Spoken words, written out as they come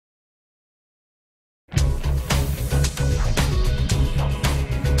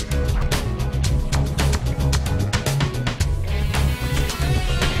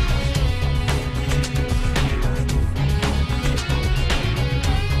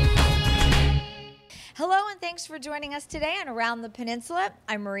thanks for joining us today on Around the Peninsula.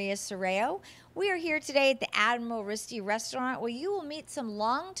 I'm Maria Sorreo. We are here today at the Admiral Risty restaurant where you will meet some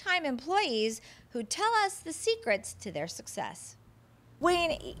longtime employees who tell us the secrets to their success.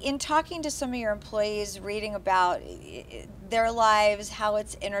 Wayne, in talking to some of your employees, reading about their lives, how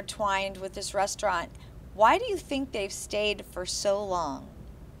it's intertwined with this restaurant, why do you think they've stayed for so long?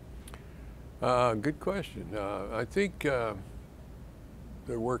 Good question. I think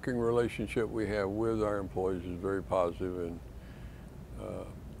the working relationship we have with our employees is very positive, and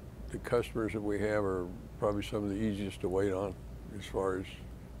the customers that we have are probably some of the easiest to wait on as far as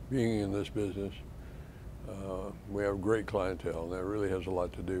being in this business. We have great clientele, and that really has a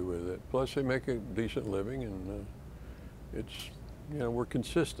lot to do with it. Plus, they make a decent living, and we're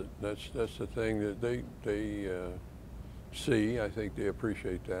consistent. That's the thing that they see. I think they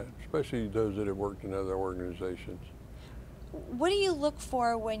appreciate that, especially those that have worked in other organizations. What do you look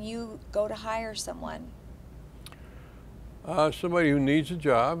for when you go to hire someone? Somebody who needs a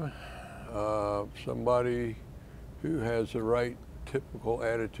job, somebody who has the right typical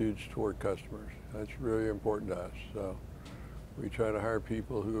attitudes toward customers. That's really important to us. So we try to hire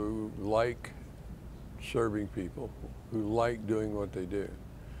people who like serving people, who like doing what they do.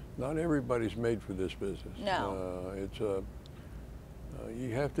 Not everybody's made for this business. No.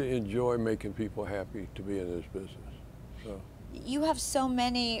 You have to enjoy making people happy to be in this business. So. You have so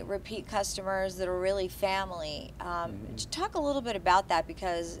many repeat customers that are really family. Talk a little bit about that,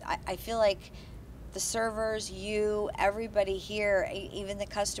 because I feel like the servers, you, everybody here, even the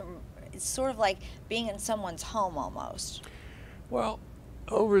customer, it's sort of like being in someone's home almost. Well,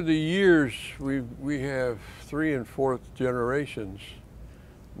 over the years, we have 3 and 4th generations,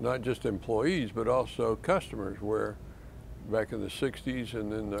 not just employees, but also customers, where back in the 60s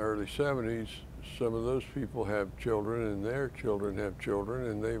and then the early 70s, some of those people have children, and their children have children,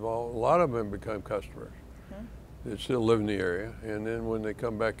 and a lot of them become customers. They still live in the area, and then when they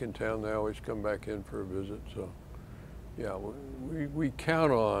come back in town, they always come back in for a visit. So, yeah, we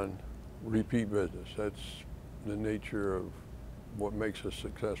count on repeat business. That's the nature of what makes us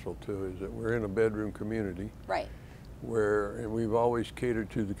successful too, is that we're in a bedroom community. Right. And we've always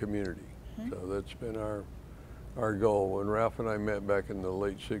catered to the community. So that's been our goal. When Ralph and I met back in the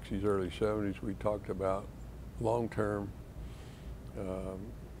late 60s, early 70s, we talked about long-term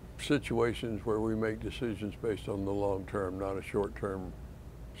situations where we make decisions based on the long term, not a short-term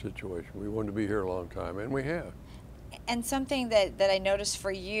situation. We want to be here a long time, and we have. And something that I noticed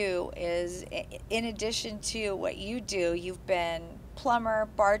for you is, in addition to what you do, you've been plumber,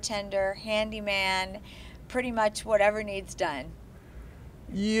 bartender, handyman, pretty much whatever needs done.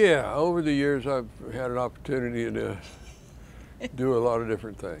 Yeah, over the years I've had an opportunity to do a lot of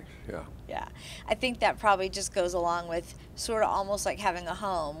different things, yeah. Yeah, I think that probably just goes along with sort of almost like having a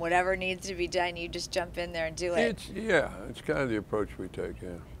home. Whatever needs to be done, you just jump in there and do it. It's kind of the approach we take,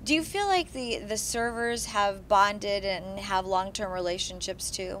 yeah. Do you feel like the servers have bonded and have long-term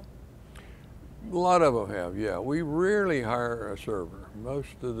relationships too? A lot of them have, yeah. We rarely hire a server.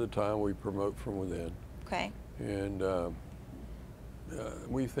 Most of the time we promote from within. Okay. And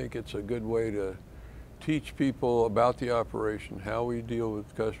we think it's a good way to teach people about the operation, how we deal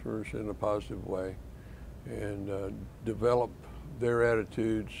with customers in a positive way, and develop their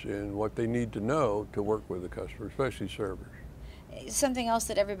attitudes and what they need to know to work with the customer, especially servers. Something else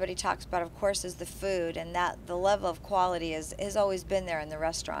that everybody talks about, of course, is the food, and that the level of quality has always been there in the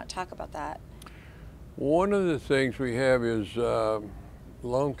restaurant. Talk about that. One of the things we have is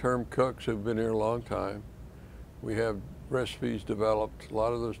long-term cooks have been here a long time. We have recipes developed, a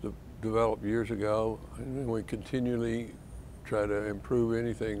lot of those developed years ago, and then we continually try to improve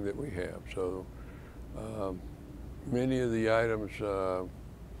anything that we have. So many of the items are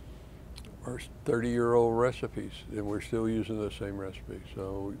 30-year-old recipes, and we're still using those same recipes.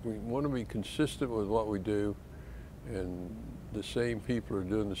 So we want to be consistent with what we do, and the same people are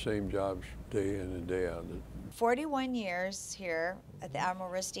doing the same jobs day in and day out. 41 years here at the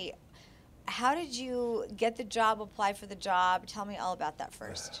Admiral Risty. How did you get the job, apply for the job? Tell me all about that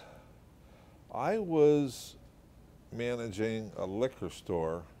first. I was managing a liquor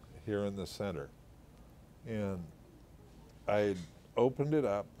store here in the center, and I opened it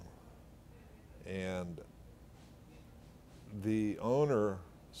up, and the owner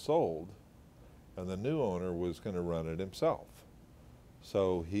sold, and the new owner was going to run it himself.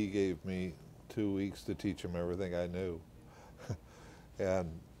 So he gave me 2 weeks to teach him everything I knew.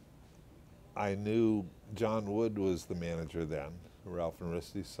 And I knew John Wood was the manager then, Ralph and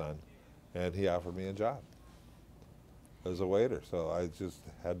Risty's son, and he offered me a job as a waiter. So I just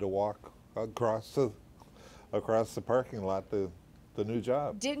had to walk across the parking lot to the new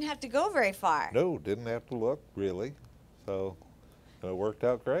job. Didn't have to go very far. No, didn't have to look really, so it worked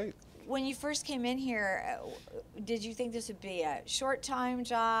out great. When you first came in here, did you think this would be a short-time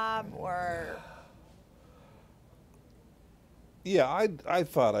job or? Yeah, I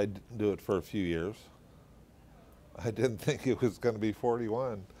thought I'd do it for a few years. I didn't think it was going to be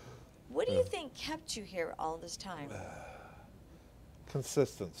 41. What do you think kept you here all this time?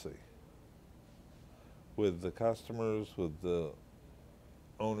 Consistency with the customers, with the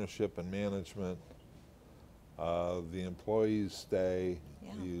ownership and management. The employees stay.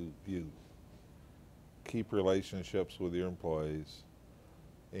 Yeah. You keep relationships with your employees,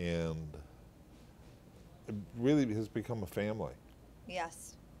 and it really has become a family,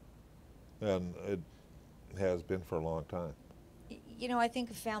 Yes. and it has been for a long time. You know, I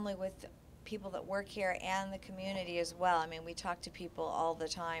think a family with people that work here and the community as well. I mean, we talk to people all the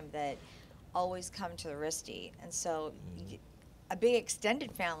time that always come to the Risty, and so a big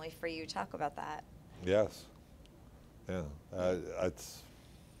extended family for you. Talk about that. Yes. Yeah. It's.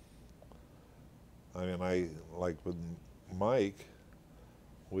 I mean, I like with Mike.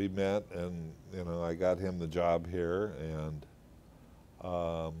 We met, and I got him the job here, and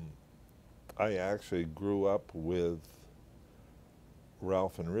I actually grew up with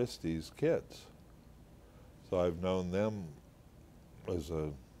Ralph and Risty's kids, so I've known them as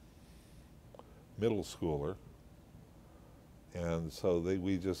a middle schooler, and so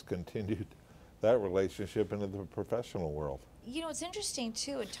we just continued that relationship into the professional world. You know, it's interesting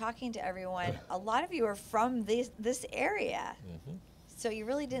too, in talking to everyone, a lot of you are from this area, so you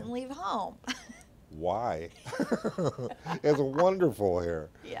really didn't leave home. Why? It's wonderful here.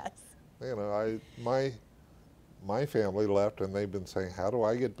 Yes. My family left, and they've been saying, "How do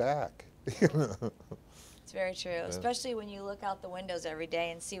I get back?" It's very true, especially when you look out the windows every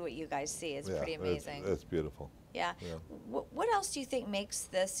day and see what you guys see. It's pretty amazing. It's beautiful. Yeah. Yeah. What else do you think makes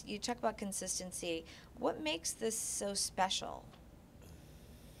this, you talk about consistency, what makes this so special?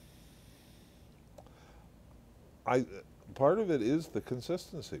 Part of it is the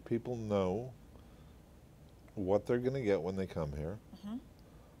consistency. People know what they're going to get when they come here.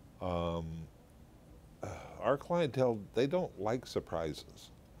 Our clientele, they don't like surprises.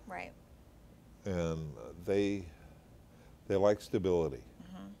 Right. And they like stability.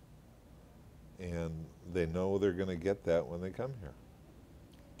 And they know they're going to get that when they come here.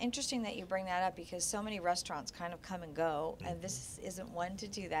 Interesting that you bring that up, because so many restaurants kind of come and go, and this isn't one to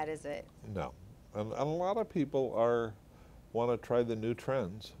do that, is it? No. And a lot of people want to try the new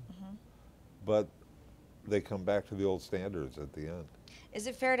trends, but they come back to the old standards at the end. Is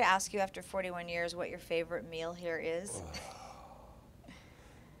it fair to ask you after 41 years what your favorite meal here is?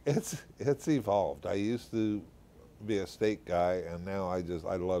 It's evolved. I used to be a steak guy, and now I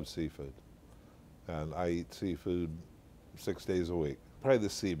love seafood. And I eat seafood 6 days a week. Probably the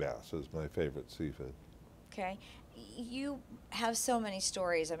sea bass is my favorite seafood. Okay. You have so many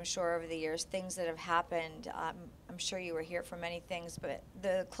stories, I'm sure, over the years, things that have happened. I'm sure you were here for many things, but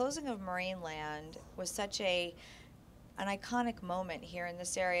the closing of Marineland was such an iconic moment here in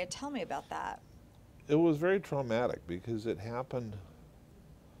this area. Tell me about that. It was very traumatic because it happened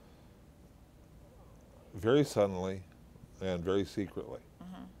very suddenly and very secretly.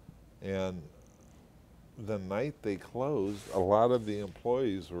 And the night they closed, a lot of the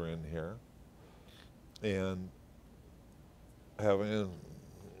employees were in here and having a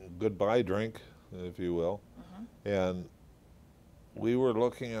goodbye drink, if you will. And we were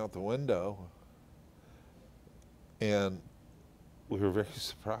looking out the window, and we were very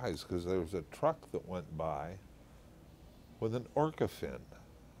surprised because there was a truck that went by with an orca fin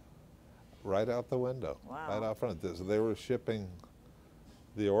right out the window, right out front. So they were shipping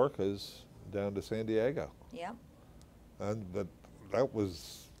the orcas down to San Diego. Yep. And that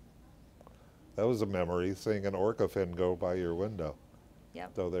was a memory, seeing an orca fin go by your window.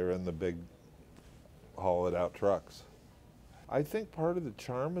 Yep. So they're in the big haul-it-out trucks. I think part of the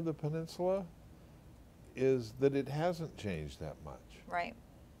charm of the peninsula is that it hasn't changed that much. Right.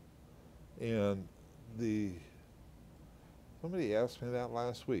 And somebody asked me that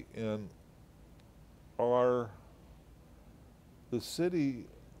last week, and the city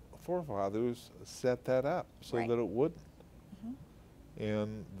forefathers set that up so that it wouldn't.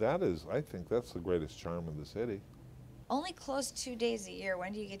 And I think that's the greatest charm of the city. Only closed 2 days a year.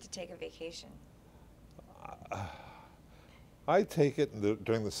 When do you get to take a vacation? I take it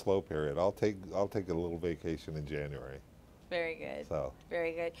during the slow period. I'll take a little vacation in January. Very good. So.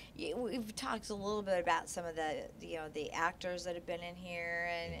 Very good. We've talked a little bit about some of the actors that have been in here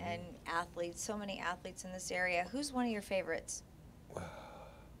and athletes. So many athletes in this area. Who's one of your favorites?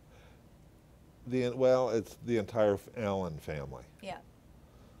 Well, it's the entire Allen family. Yeah.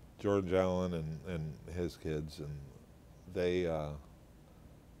 George Allen and his kids, and they.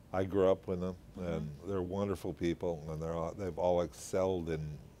 I grew up with them, and they're wonderful people, and they've all excelled in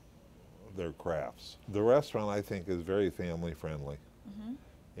their crafts. The restaurant, I think, is very family friendly,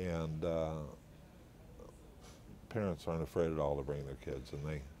 and parents aren't afraid at all to bring their kids,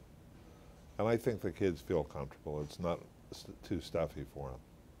 and I think the kids feel comfortable. It's not too stuffy for them.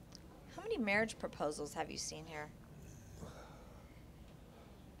 How many marriage proposals have you seen here?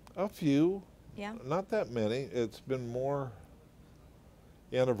 A few. Yeah. Not that many. It's been more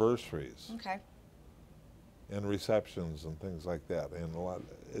anniversaries Okay. and receptions and things like that. And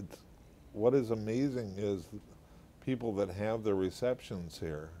what is amazing is people that have their receptions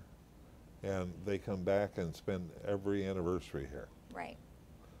here, and they come back and spend every anniversary here, Right.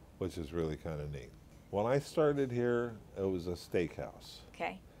 which is really kind of neat. When I started here, it was a steakhouse.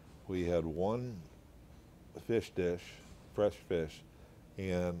 Okay. We had one fish dish, fresh fish,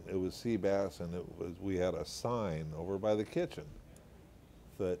 and it was sea bass, and we had a sign over by the kitchen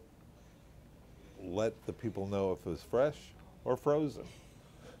that let the people know if it was fresh or frozen.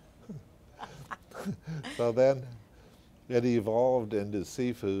 So then it evolved into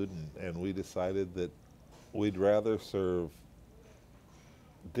seafood, and we decided that we'd rather serve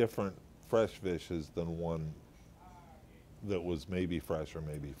different fresh fishes than one that was maybe fresh or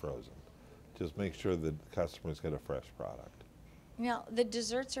maybe frozen. Just make sure that customers get a fresh product. Now, the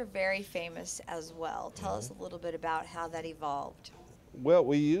desserts are very famous as well. Tell us a little bit about how that evolved. Well,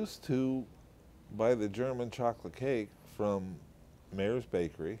 we used to buy the German chocolate cake from Mayor's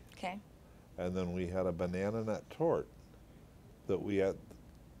Bakery, Okay. and then we had a banana nut tort that we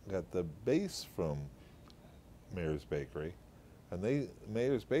got the base from Mayor's Bakery, and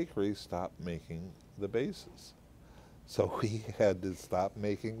Mayor's Bakery stopped making the bases. So we had to stop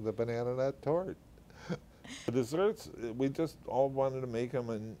making the banana nut tort. The desserts, we just all wanted to make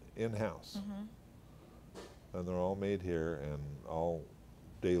them in-house. And they're all made here and all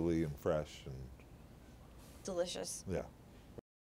daily and fresh, and Delicious. yeah.